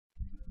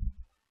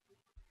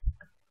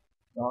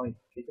Rồi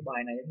thì cái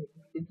bài này thì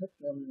kiến thức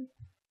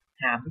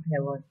hàm tiếp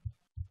theo thôi.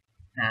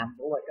 Hàm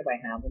của cái bài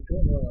hàm hôm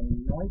trước nữa là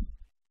mình nói.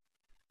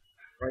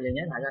 Rồi giờ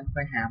nhớ lại cho anh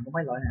coi hàm có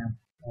mấy loại hàm.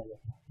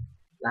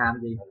 Làm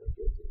gì?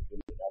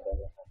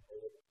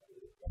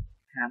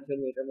 Hàm cái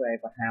gì trở về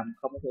và hàm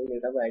không có cái gì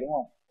trở về đúng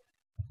không?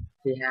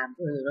 Thì hàm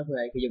cái gì trở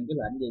về thì dùng cái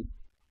lệnh gì?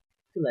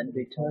 Cái lệnh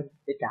return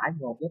để trả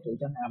một giá trị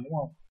cho hàm đúng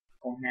không?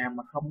 Còn hàm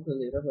mà không có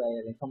gì trở về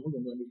thì không có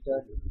dùng lệnh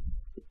return.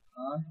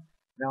 Đó.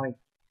 Rồi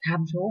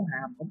tham số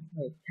hàm có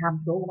tham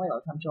số có mấy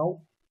loại tham số?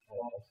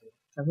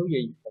 Tham số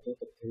gì? Tham số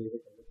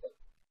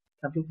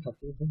thực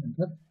với tham số hình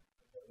thức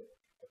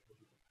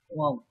đúng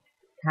không?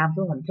 Tham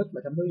số hình thức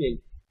là tham số gì?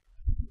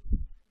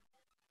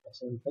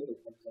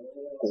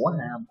 Của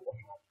hàm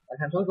là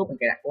tham số lúc mình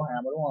cài đặt của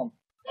hàm đúng không?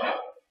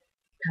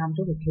 Tham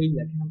số thực khi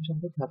là tham số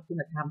thật, tức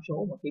là tham số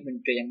mà khi mình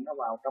truyền nó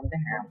vào trong cái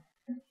hàm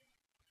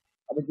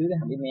ở bên dưới cái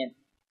hàm email,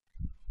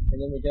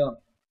 hiểu chưa?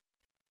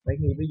 Vậy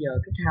thì bây giờ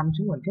cái tham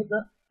số hình thức đó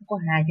có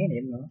hai khái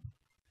niệm nữa.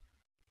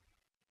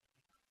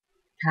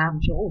 Tham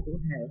số của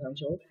hai là tham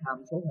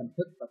số hình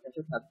thức và tham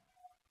số thật.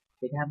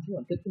 Thì tham số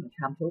hình thức tức là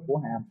tham số của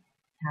hàm,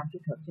 tham số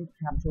thật tức là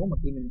tham số mà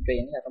khi mình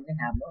truyền là trong cái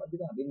hàm đó ở dưới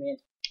cái hàm email.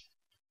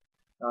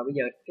 Rồi bây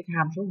giờ cái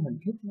tham số hình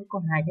thức nó có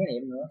hai khái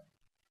niệm nữa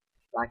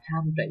là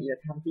tham trị và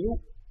tham chiếu.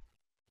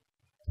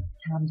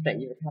 Tham trị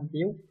và tham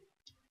chiếu.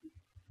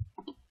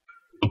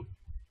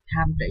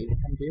 Tham trị và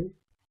tham chiếu.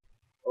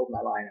 Ôn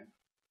lại bài này.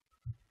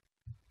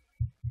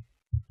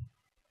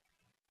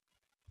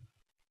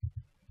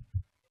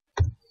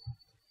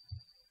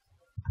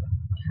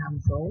 Tham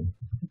số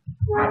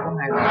có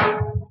hai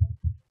loại.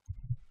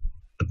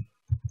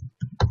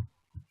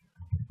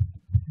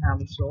 Tham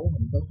số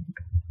hình thức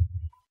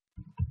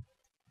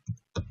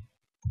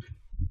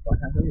và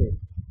tham số gì?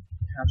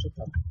 Tham số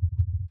thật.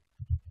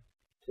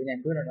 Thì này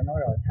trước đã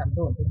nói rồi, tham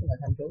số hình thức là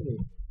tham số gì?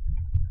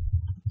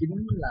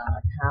 Chính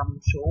là tham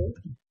số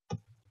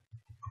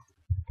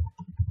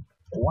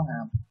của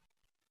hàm.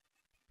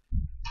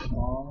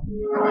 Đó.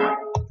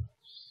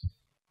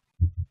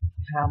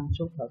 Tham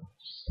số thật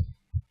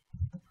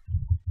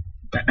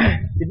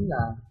chính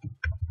là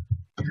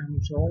tham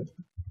số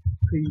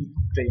khi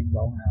truyền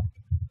vào hàm.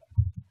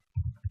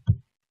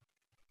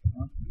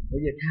 Đó.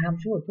 Bây giờ tham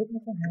số hình thức nó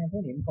có hai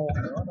khái niệm con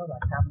nữa, đó là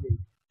tham gì?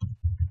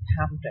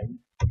 Tham trị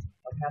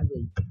và tham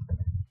gì?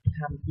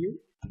 Tham chiếu.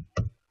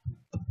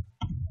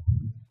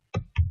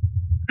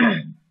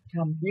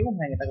 Tham chiếu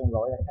hay người ta còn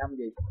gọi là tham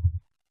gì?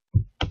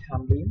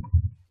 Tham biến.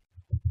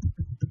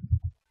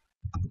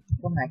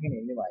 Có hai khái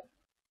niệm như vậy,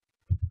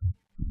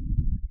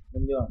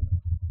 đúng chưa?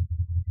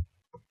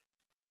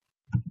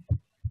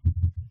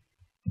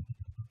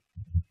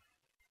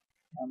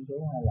 Tham số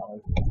hai loại.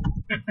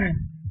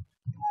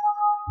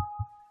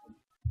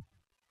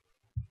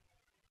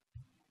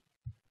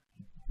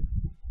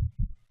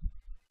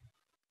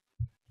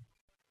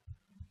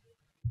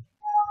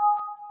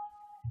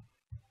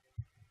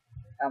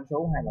 Tham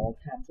số hai loại,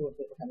 tham số hình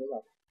thức và tham số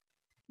thật.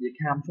 Việc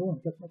tham số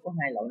hình thức nó có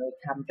hai loại nữa,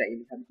 tham trị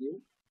và tham chiếu.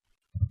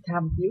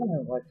 Tham chiếu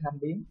hay gọi tham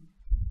biến.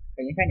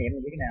 Thì những khái niệm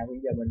như thế nào bây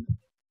giờ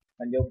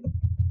mình dùng.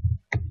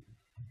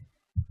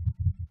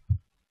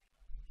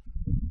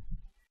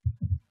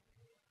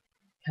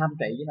 Tham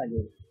trị là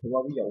gì? Thì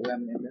qua ví dụ em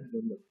sẽ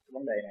dùng được cái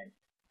vấn đề này.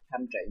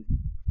 Tham trị,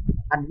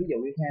 anh ví dụ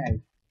như thế này,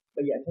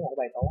 bây giờ anh có một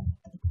bài toán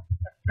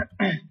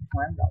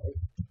hoán đổi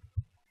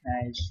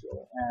hai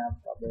số a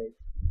và b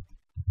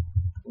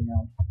của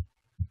nhau,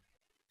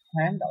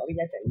 hoán đổi cái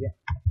giá trị đó.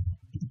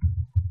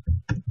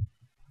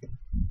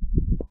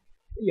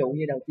 Ví dụ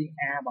như đầu tiên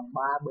a bằng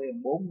 3, b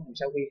bằng 4,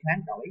 sau khi hoán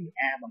đổi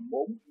a bằng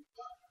 4,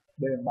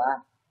 b bằng 3,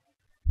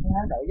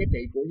 hoán đổi giá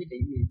trị của giá trị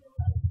gì?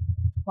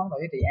 Hoán đổi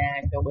giá trị a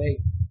cho b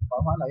và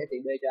hoán đổi giá trị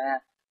b cho a.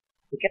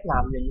 Thì cách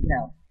làm gì như thế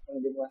nào?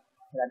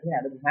 Làm thế nào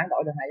để mình hoán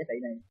đổi được hai giá trị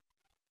này?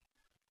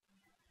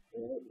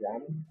 Giảm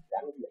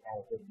a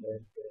trên b.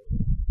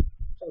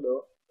 Sao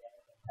được?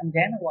 Anh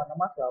gán nó qua nó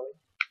mất rồi.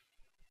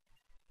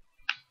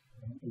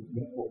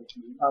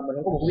 Mình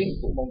không có một biến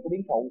phụ, một cái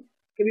biến phụ.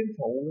 Cái biến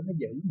phụ nó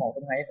giữ một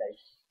trong hai giá trị.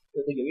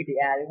 Tôi giữ giá trị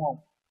a đúng không?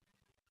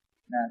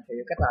 Nè, thì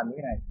cách làm như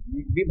thế này,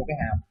 viết một cái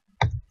hàm.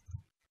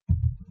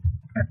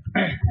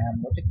 Hàm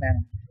có chức năng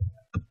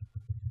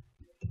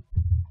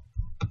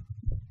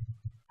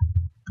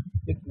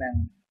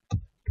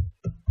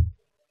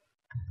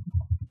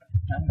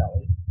hoán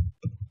đổi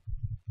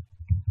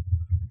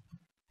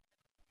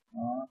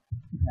đó,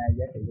 hai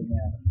giá trị của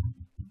nhau.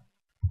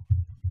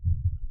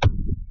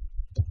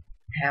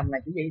 Hàm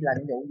này chỉ gì là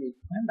nhiệm vụ gì?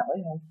 Hoán đổi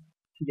thôi.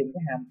 Thì dùng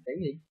cái hàm để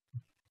gì?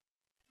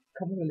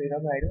 Không có lừa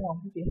về đúng không?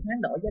 Chỉ hoán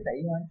đổi giá trị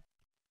thôi.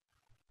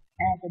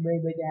 A cho b,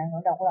 b cho a, nó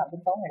đâu có làm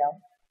tính toán này đâu.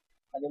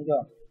 Mà dùng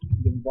chưa?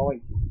 Dùng vôi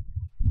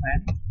hoán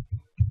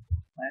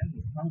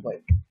vị,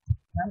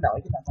 hoán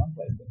đổi chứ là hoán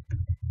vị,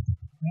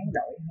 hoán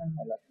đổi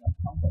hay là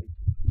hoán vị.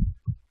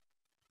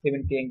 Thì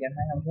mình truyền cho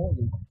hai thông số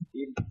gì?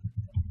 In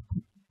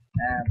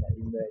a và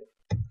in b.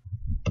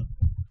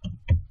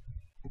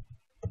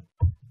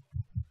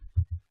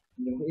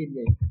 Dùng cái in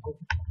gì?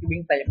 Cái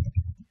biến tem,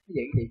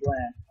 cái gì của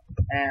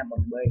a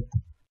bằng b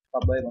và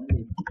b bằng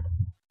gì?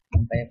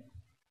 Bằng tem.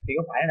 Thì thì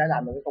có phải nó đã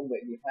làm được cái công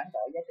việc gì hoán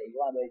đổi giá trị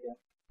của AB chưa?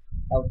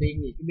 Đầu tiên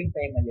gì cái biến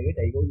tem là giữ giá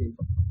trị của gì,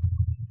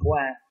 của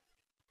A.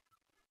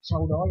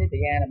 Sau đó giá trị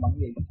A là bằng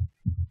gì,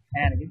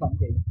 A là chứng bằng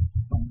gì,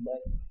 bằng B.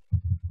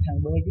 Thằng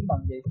B chứng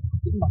bằng gì,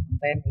 chứng bằng thằng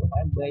tem, thì có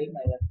phải B cái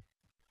này là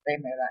tem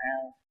này là A,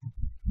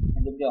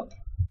 hình dung chưa?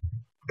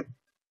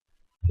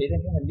 Thì em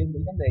có hình dung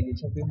những vấn đề gì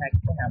sau khi hai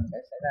cái hàm sẽ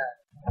xảy ra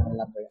mình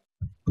làm việc.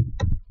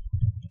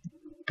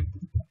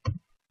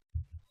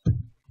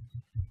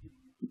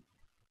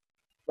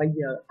 Bây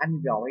giờ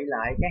anh gọi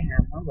lại cái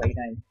hàm hoán vị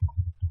này,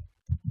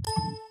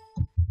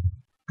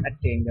 anh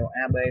truyền vào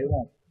AB đúng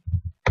không?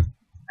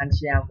 Anh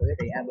sao của cái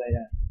trị AB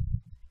ra.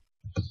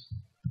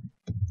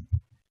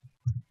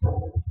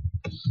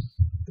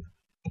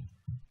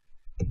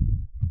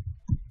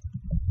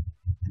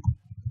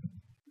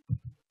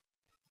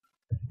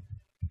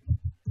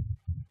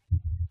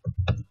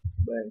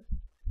 B.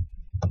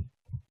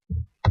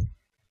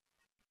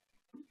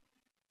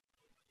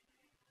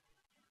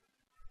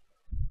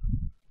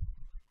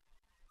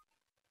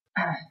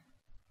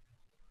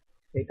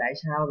 Thì tại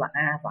sao là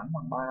A phẳng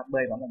bằng 3, B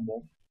phẳng bằng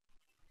 4?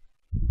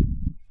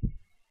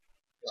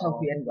 Sau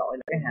khi anh gọi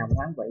là cái hàm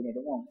hoán vị này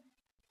đúng không?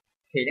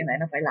 Thì cái này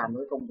nó phải làm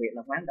cái công việc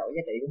là hoán đổi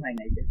giá trị của hai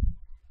này chứ.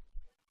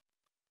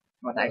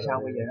 Mà tại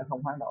sao bây giờ nó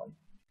không hoán đổi?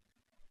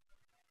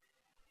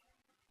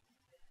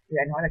 Thì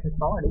anh nói là thực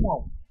toán là đúng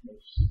không?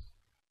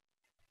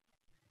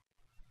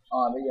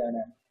 Bây giờ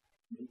nè,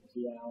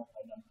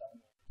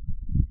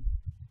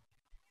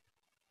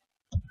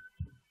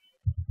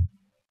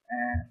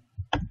 A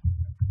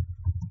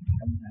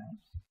trong hàm,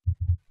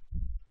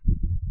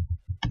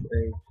 B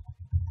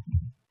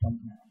trong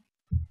hàm.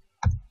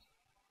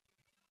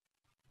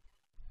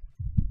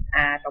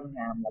 A trong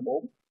hàm là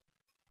 4,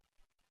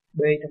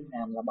 B trong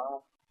hàm là 3.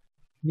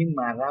 Nhưng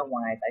mà ra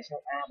ngoài tại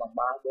sao A bằng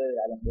 3, B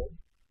lại bằng 4?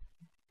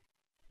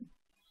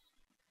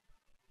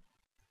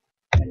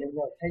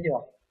 Thấy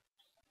chưa?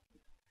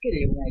 Cái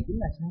điều này chính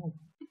là sao?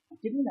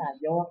 Chính là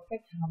do cái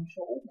tham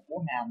số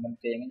của hàm mình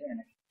truyền như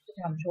này. Cái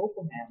tham số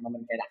của hàm mà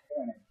mình cài đặt cái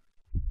này.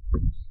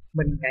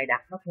 Mình cài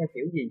đặt nó theo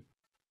kiểu gì?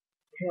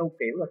 Theo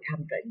kiểu là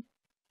tham trị.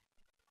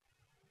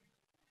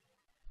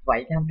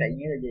 Vậy tham trị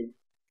nghĩa là gì?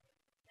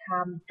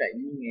 Tham trị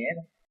nghĩa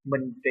là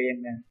mình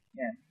truyền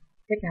nè,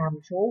 cái tham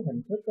số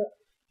hình thức á,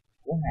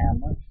 của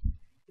hàm á,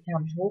 cái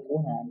tham số của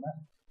hàm á,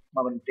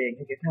 mà mình truyền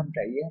theo kiểu tham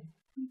trị á,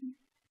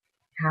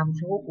 tham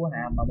số của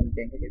hàm mà mình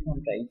truyền theo kiểu tham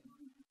trị,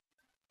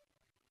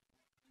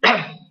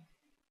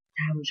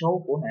 tham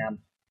số của hàm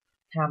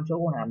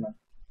nè,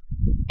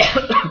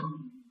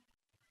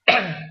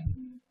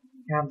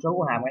 tham số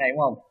của hàm cái này đúng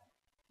không?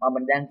 Mà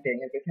mình đang truyền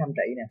theo kiểu tham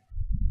trị nè,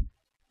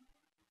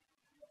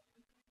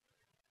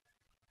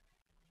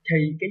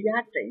 thì cái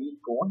giá trị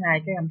của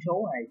hai cái tham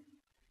số này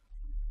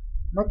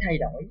nó thay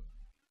đổi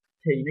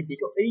thì nó chỉ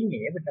có ý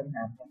nghĩa bên trong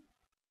hàm thôi.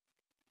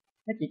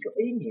 Nó chỉ có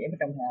ý nghĩa bên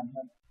trong hàm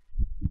thôi.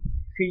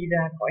 Khi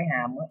ra khỏi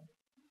hàm á,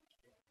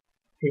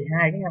 thì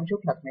hai cái tham số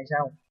thật này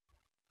sao?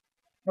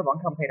 Nó vẫn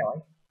không thay đổi.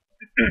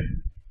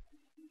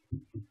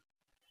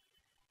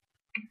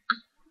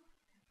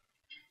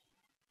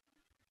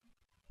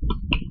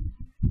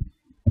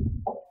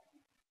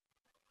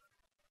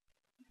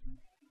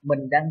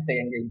 Mình đang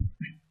truyền gì?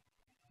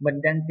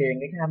 Mình đang truyền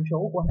cái tham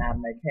số của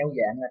hàm này theo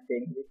dạng là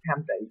truyền cái tham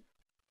trị.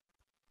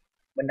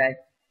 Bên đây,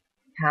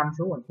 tham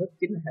số hình thức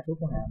chính là tham số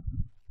của hàm.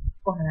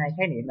 Có hai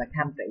khái niệm là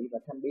tham trị và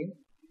tham biến.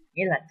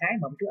 Nghĩa là cái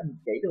mà hôm trước anh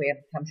chỉ cho em,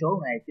 tham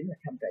số này chính là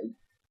tham trị.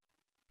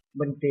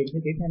 Mình truyền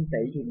theo kiểu tham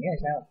trị thì nghĩa là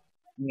sao?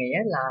 Nghĩa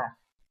là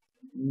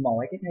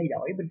mọi cái thay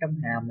đổi bên trong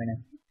hàm này nè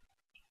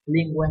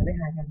liên quan đến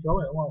hai tham số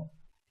này đúng không?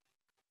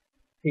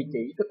 Thì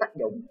chỉ có tác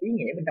dụng ý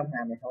nghĩa bên trong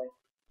hàm này thôi.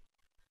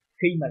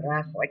 Khi mà ra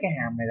khỏi cái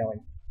hàm này rồi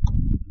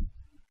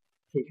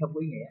thì không có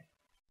ý nghĩa.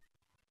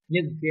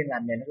 Nhưng khi anh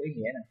làm này nó có ý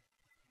nghĩa nè.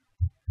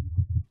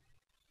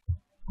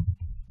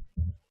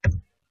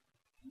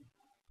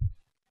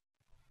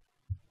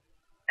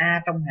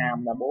 A trong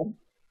hàm là 4,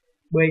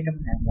 B trong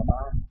hàm là 3.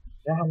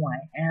 Ra ngoài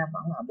A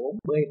vẫn là 4,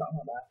 B vẫn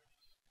là 3.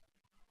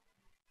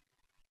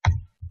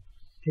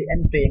 Thì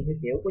anh truyền theo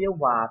kiểu có dấu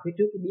và phía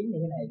trước cái biến như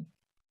thế này,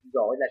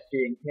 gọi là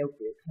truyền theo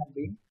kiểu tham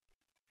biến,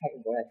 hay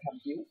còn gọi là tham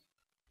chiếu.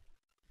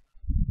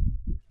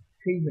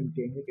 Khi mình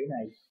truyền theo kiểu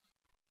này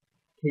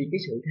thì cái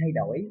sự thay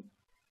đổi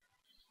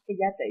cái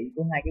giá trị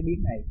của hai cái biến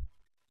này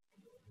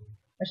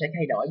nó sẽ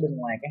thay đổi bên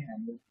ngoài cái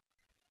hàm luôn.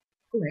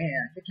 Có nghĩa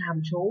là cái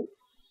tham số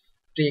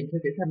truyền theo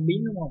kiểu tham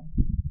biến đúng không?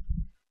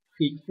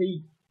 Thì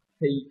khi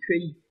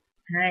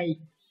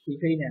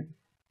nè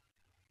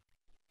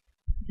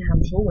cái tham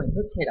số hình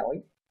thức thay đổi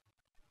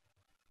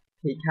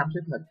thì tham số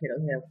thật thay đổi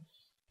theo.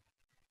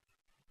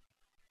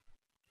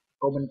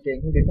 Còn mình truyền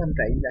theo kiểu tham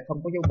trị là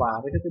không có dấu và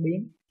với cái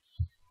biến.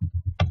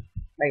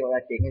 Đây gọi là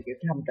truyền theo kiểu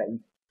tham trị,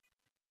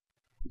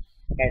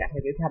 cài đặt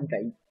theo kiểu tham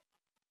trị,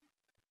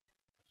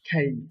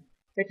 thì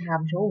cái tham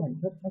số hình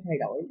thức nó thay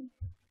đổi,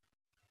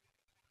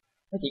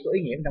 nó chỉ có ý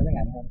nghĩa trong cái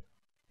hàm thôi,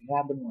 ra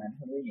bên ngoài nó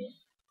không có ý nghĩa.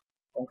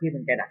 Còn khi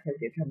mình cài đặt theo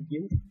kiểu tham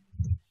chiếu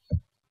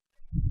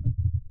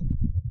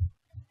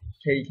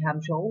thì tham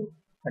số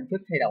hình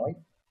thức thay đổi,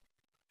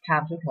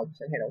 tham số thật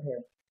sẽ thay đổi theo.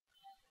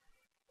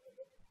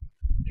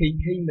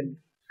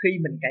 khi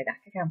mình cài đặt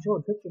cái tham số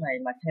hình thức cái này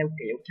mà theo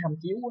kiểu tham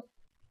chiếu á,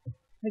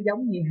 nó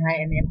giống như hai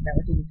anh em đang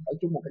ở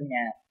chung một căn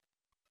nhà,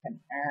 thằng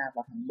A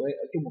và thằng B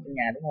ở chung một căn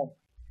nhà đúng không?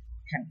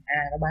 Thằng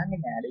A nó bán cái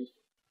nhà đi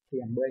thì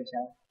thằng B thì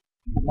sao?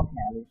 Mất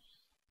nhà luôn.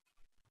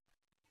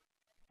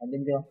 Bạn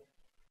tin chưa?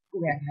 Có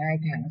nghĩa hai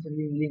thằng nó sẽ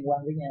liên quan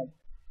với nhau.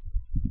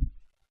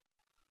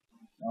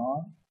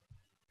 Đó,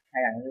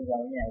 hai thằng liên quan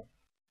với nhau.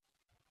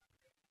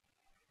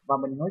 Và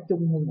mình nói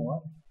chung hơn nữa.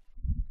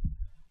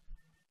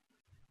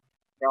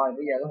 Rồi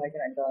bây giờ có thể các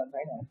bạn cho anh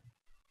thấy nè.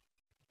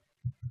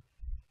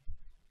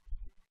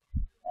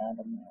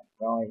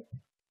 Rồi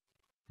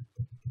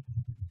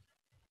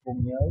cùng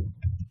nhớ.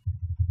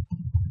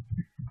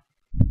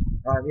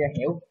 Rồi bây giờ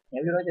hiểu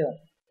cái đó chưa?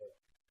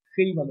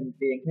 Khi mà mình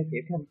truyền theo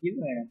kiểu tham chiếu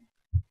này nè,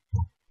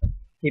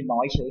 thì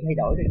mọi sự thay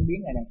đổi trên biến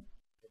này nè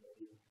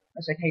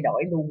nó sẽ thay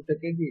đổi luôn trên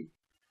cái gì?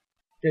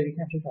 Trên cái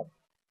tham số thật.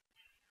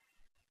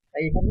 Tại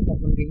vì tham số thật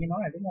mình truyền như nói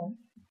là đúng không?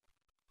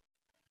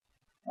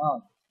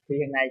 Thì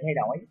thằng này thay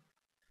đổi,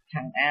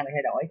 thằng A này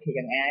thay đổi thì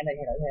thằng A ở đây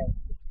thay đổi theo.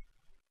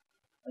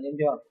 Bạn hiểu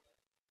chưa?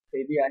 Thì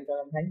bây giờ anh cho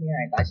em thấy như thế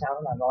này, tại sao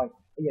nó làm rồi?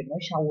 Bây giờ nói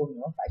sâu hơn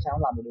nữa, tại sao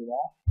nó làm được điều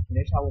đó? Thì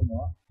nói sâu hơn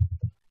nữa.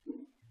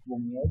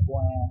 Vùng nhớ của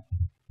A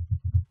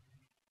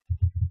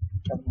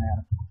trong hàm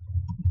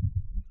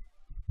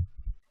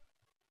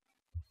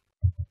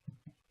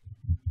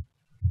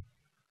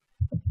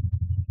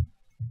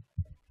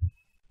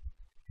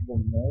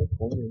vùng nhớ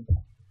của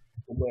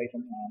B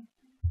trong hàm,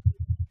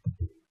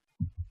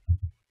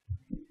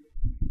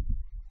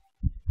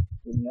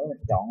 vùng nhớ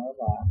mình chọn nó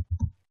và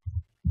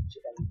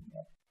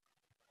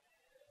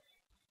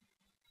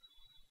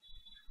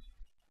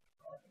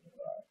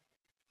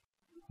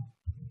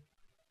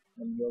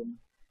mình dùng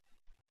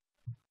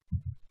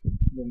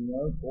vùng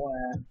nhớ của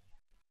A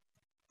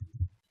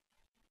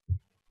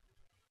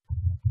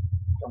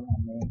trong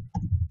hàm này.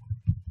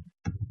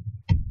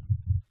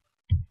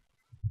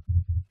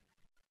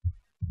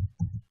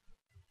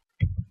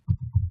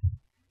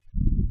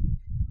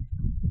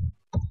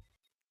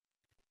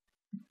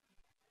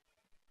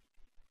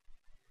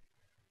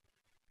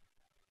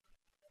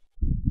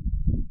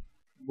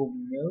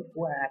 Vùng nhớ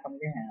của A trong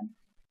cái hàm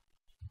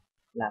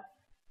là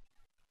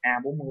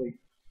A40,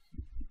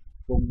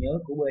 vùng nhớ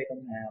của B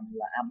trong hàm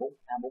là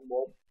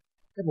A44.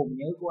 Cái vùng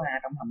nhớ của A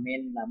trong hàm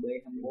main là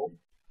B24.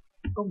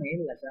 Có nghĩa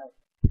là sao?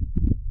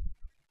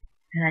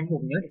 Hai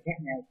vùng nhớ thì khác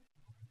nhau.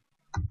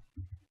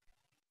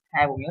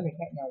 Hai vùng nhớ thì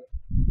khác nhau.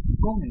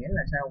 Có nghĩa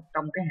là sao?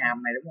 Trong cái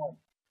hàm này đúng không?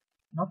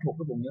 Nó thuộc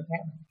cái vùng nhớ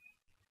khác.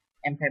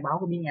 Em khai báo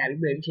cái biến A, biến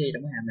B, biến C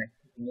trong cái hàm này,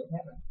 vùng nhớ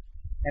khác rồi.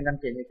 Em đang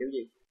truyền theo kiểu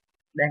gì?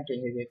 Đang truyền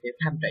theo kiểu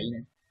tham trị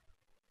này.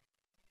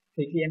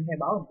 Thì khi em khai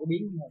báo một cái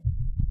biến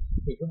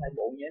thì có phải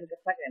bộ nhớ nó cấp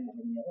phát ra một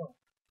vùng nhớ không?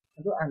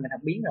 Em có mình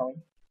học biến rồi.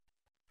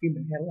 Khi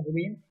mình khai báo một cái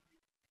biến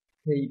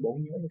thì bộ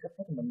nhớ nó cấp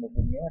phát cho mình một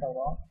vùng nhớ ở đâu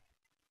đó.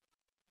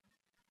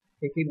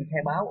 Thì khi mình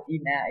khai báo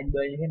in A in B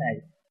như thế này,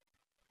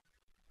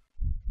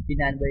 in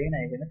A in B cái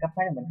này thì nó cấp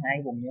phát cho mình hai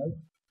vùng nhớ.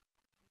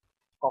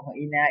 Còn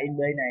in A in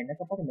B này nó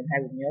cấp phát cho mình hai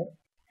vùng nhớ.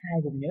 Hai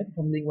vùng nhớ thì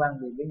không liên quan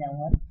gì với nhau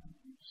hết.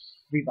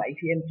 Vì vậy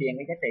khi em truyền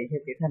cái giá trị theo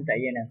kiểu thanh trị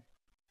này nè,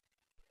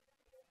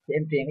 thì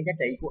em truyền cái giá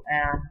trị của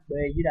A, B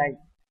dưới đây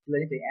lên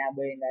giá trị A, B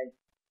đây,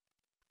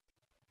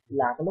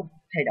 là cái lúc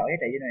thay đổi giá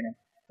trị như này nè,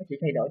 nó chỉ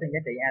thay đổi trên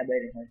giá trị A, B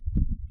này thôi.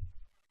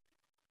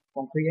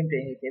 Còn khi em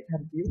truyền thì kiểu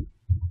tham chiếu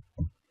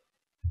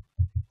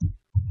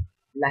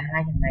là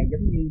hai thằng này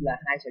giống như là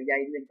hai sợi dây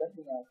liên kết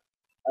với nhau.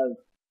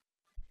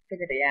 Cái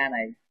giá trị A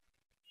này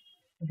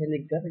nó sẽ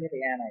liên kết với giá trị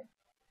A này.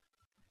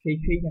 Thì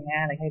khi thằng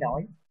A này thay đổi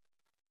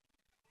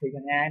thì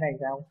thằng A ở đây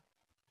sao?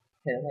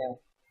 Thay đổi theo.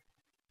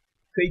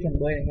 Khi thằng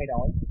B này thay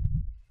đổi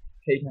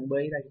thì thằng B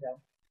ở đây sao?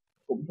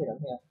 Cũng thay đổi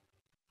theo.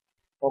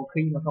 Còn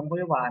khi mà không có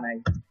dấu hòa này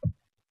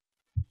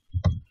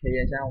thì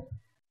là sao?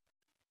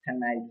 Thằng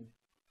này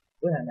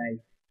với thằng này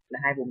là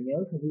hai vùng nhớ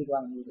không liên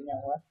quan gì với nhau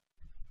hết.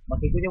 Mà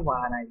khi có dấu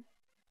hòa này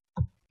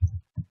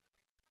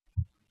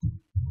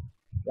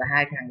là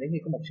hai thằng giống như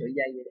có một sợi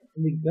dây vậy đó,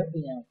 liên kết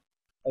với nhau.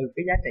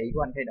 Cái giá trị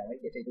của anh thay đổi,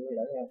 giá trị của anh thay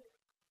đổi theo.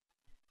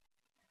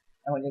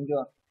 Anh hình dung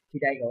chưa? Thì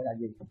đây gọi là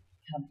gì?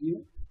 Tham chiếu.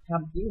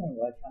 Tham chiếu hay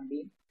gọi là tham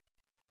biến.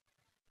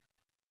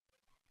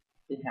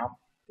 Thì học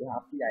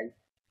như vậy.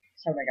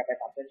 Sau này gặp bài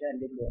tập sẽ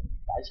hình dung được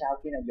tại sao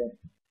khi nào dùng.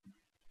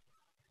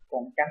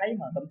 Còn cái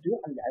mà hôm trước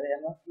anh dạy với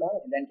em đó là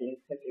mình đang truyền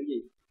theo kiểu gì?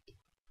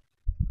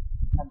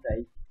 Tham trị.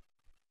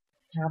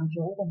 Tham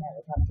số có hai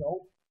loại tham số.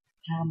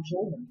 Tham số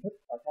hình thức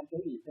và tham số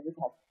gì theo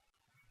học.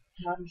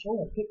 Tham số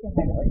hình thức có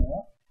hai loại nữa.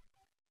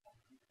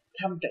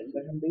 Tham trị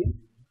và tham biến.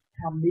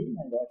 Tham biến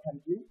hay gọi tham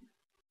chiếu.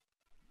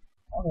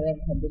 Có người em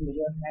hình dung được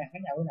chưa? Hai khác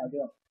nhau thế nào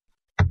chưa?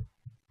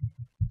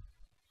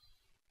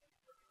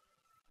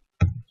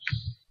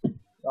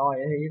 Rồi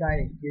thì ở đây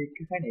ghi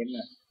cái khái niệm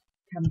nè.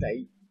 Tham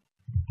trị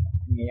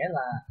nghĩa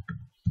là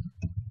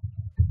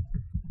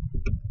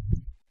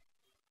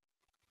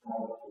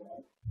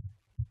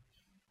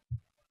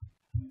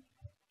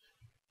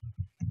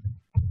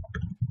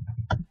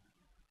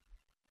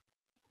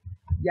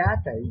giá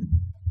trị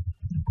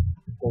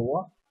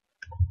của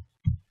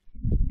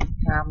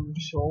tham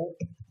số,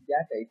 giá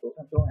trị của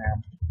tham số hàm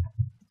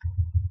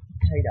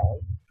thay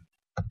đổi,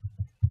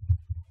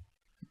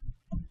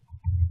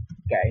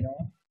 kệ nó,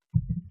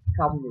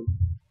 không gì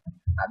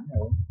ảnh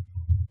hưởng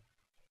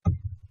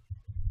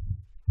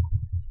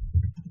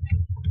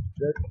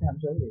đến tham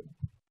số gì,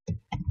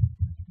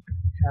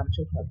 tham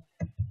số thật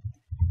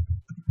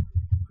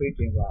khi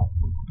truyền vào.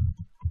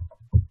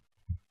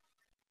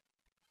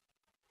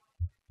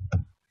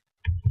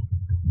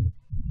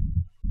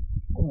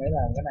 Có nghĩa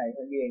là cái này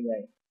phải ghi như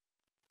vậy: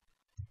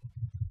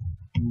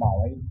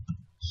 mọi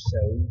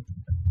sự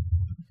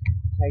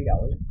thay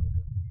đổi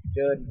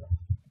trên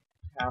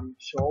tham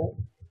số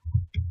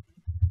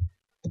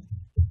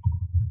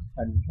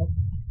hình thức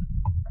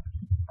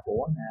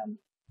của hàm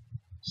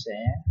sẽ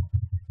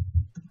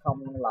không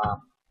làm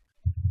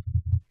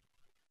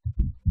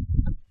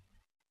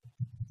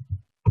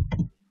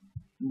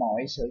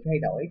mọi sự thay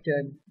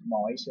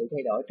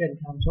đổi trên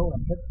tham số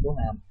hình thức của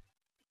hàm.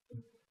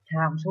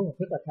 Tham số hình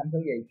thức là tham số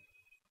gì?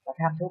 Là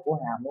tham số của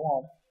hàm, đúng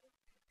không?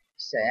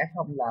 Sẽ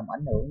không làm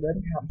ảnh hưởng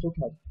đến tham số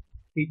thật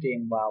khi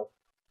truyền vào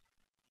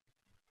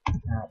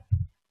hàm.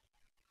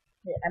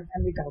 Thì anh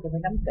yêu cầu tôi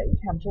phải nắm kỹ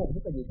tham số hình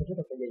thức là gì, tham số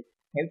thật là gì,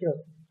 hiểu chưa?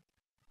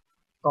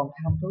 Còn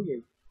tham số gì?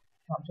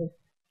 Tham số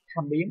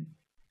tham biến.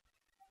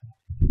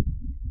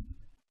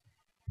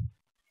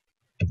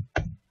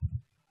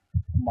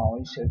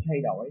 Mọi sự thay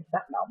đổi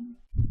tác động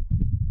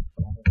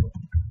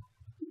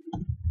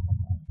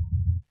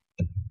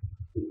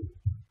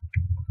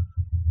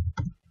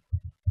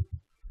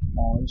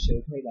mọi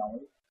sự thay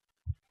đổi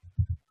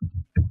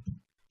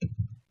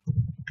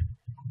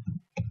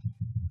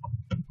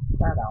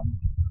tác động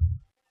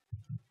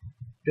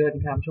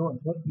trên tham số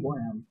hình thức của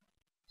hàm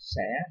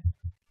sẽ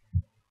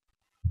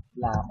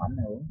làm ảnh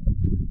hưởng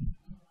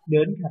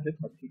đến tham số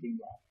thật khi truyền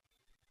vào.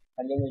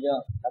 Hình dung được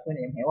chưa? Đọc cái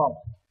này em hiểu không?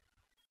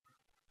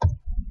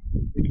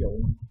 Ví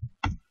dụ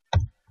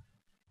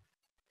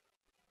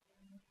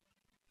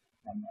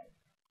làm này: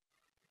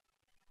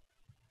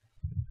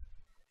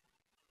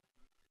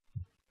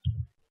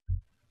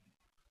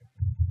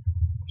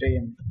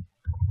 truyền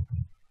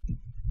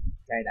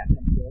cài đặt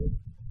tham số,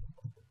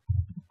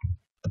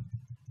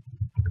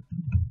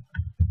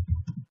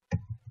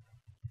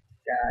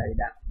 cài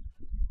đặt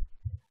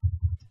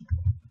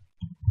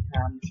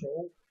tham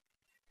số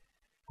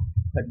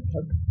hình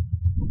thức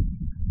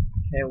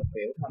theo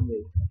kiểu tham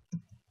gì?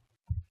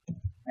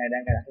 Này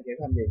đang cài đặt theo kiểu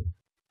tham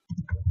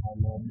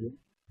gì?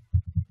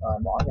 Rồi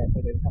bỏ ra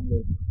theo kiểu tham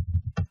gì?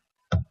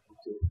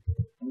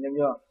 Hình dung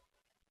chưa?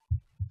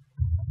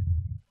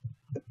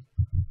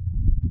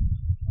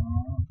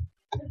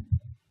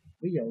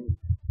 Ví dụ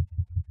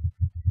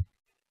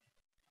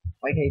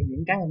vậy thì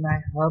những cái hôm nay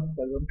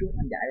từ hôm trước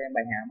anh dạy em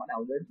bài hàm bắt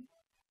đầu đến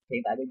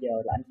hiện tại bây giờ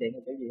là anh tiện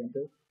cái gì hôm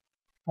trước?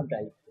 Tham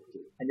trị.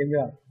 Hình dung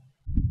chưa?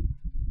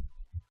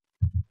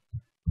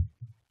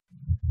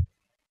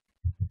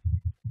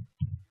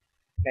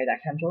 Cài đặt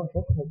tham số hình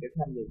thức theo kiểu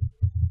tham gì?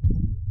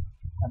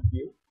 Tham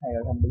chiếu hay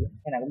gọi tham biến,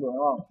 cái này cũng được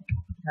đúng không?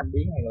 Tham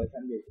biến hay gọi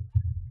tham gì?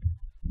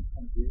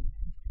 Tham chiếu.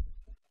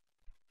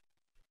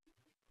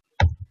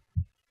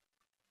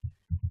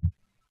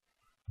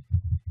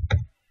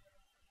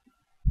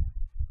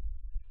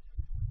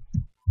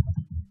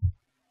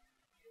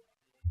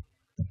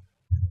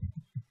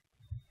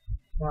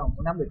 Không,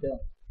 có nắm được chưa?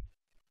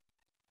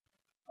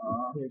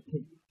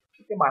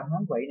 Thì cái bằng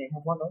hoán vị này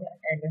không có nói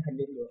em phải hình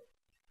dung được.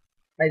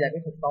 Đây là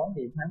cái thuật toán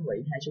thì hoán vị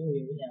hai số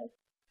nguyên với nhau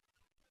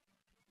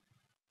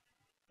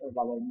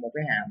vào một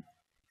cái hàm.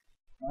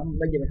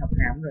 Bây giờ mình học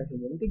hàm rồi thì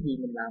những cái gì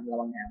mình làm là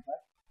bằng hàm hết,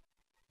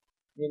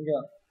 nhìn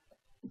chưa?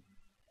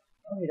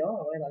 Thì đó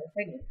là đây là cái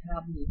khái niệm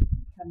tham gì,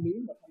 tham biến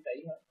và tham trị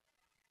thôi.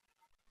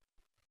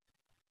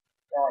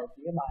 Rồi thì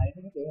cái bài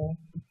thấy các chị không?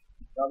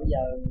 Rồi bây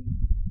giờ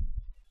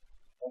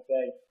ok,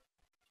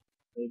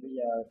 thì bây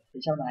giờ thì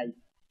sau này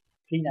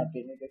khi nào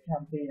truyền theo kiểu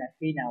tham,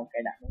 khi nào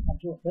cài đặt một tham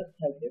số hình thức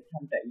theo kiểu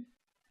tham trị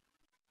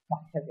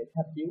hoặc theo kiểu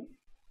tham chiếu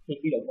thì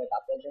khi đụng bài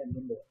tập em sẽ hình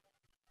dung được.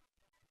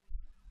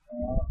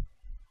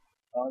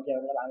 Rồi giờ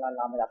các bạn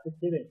làm bài tập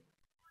tiếp đi.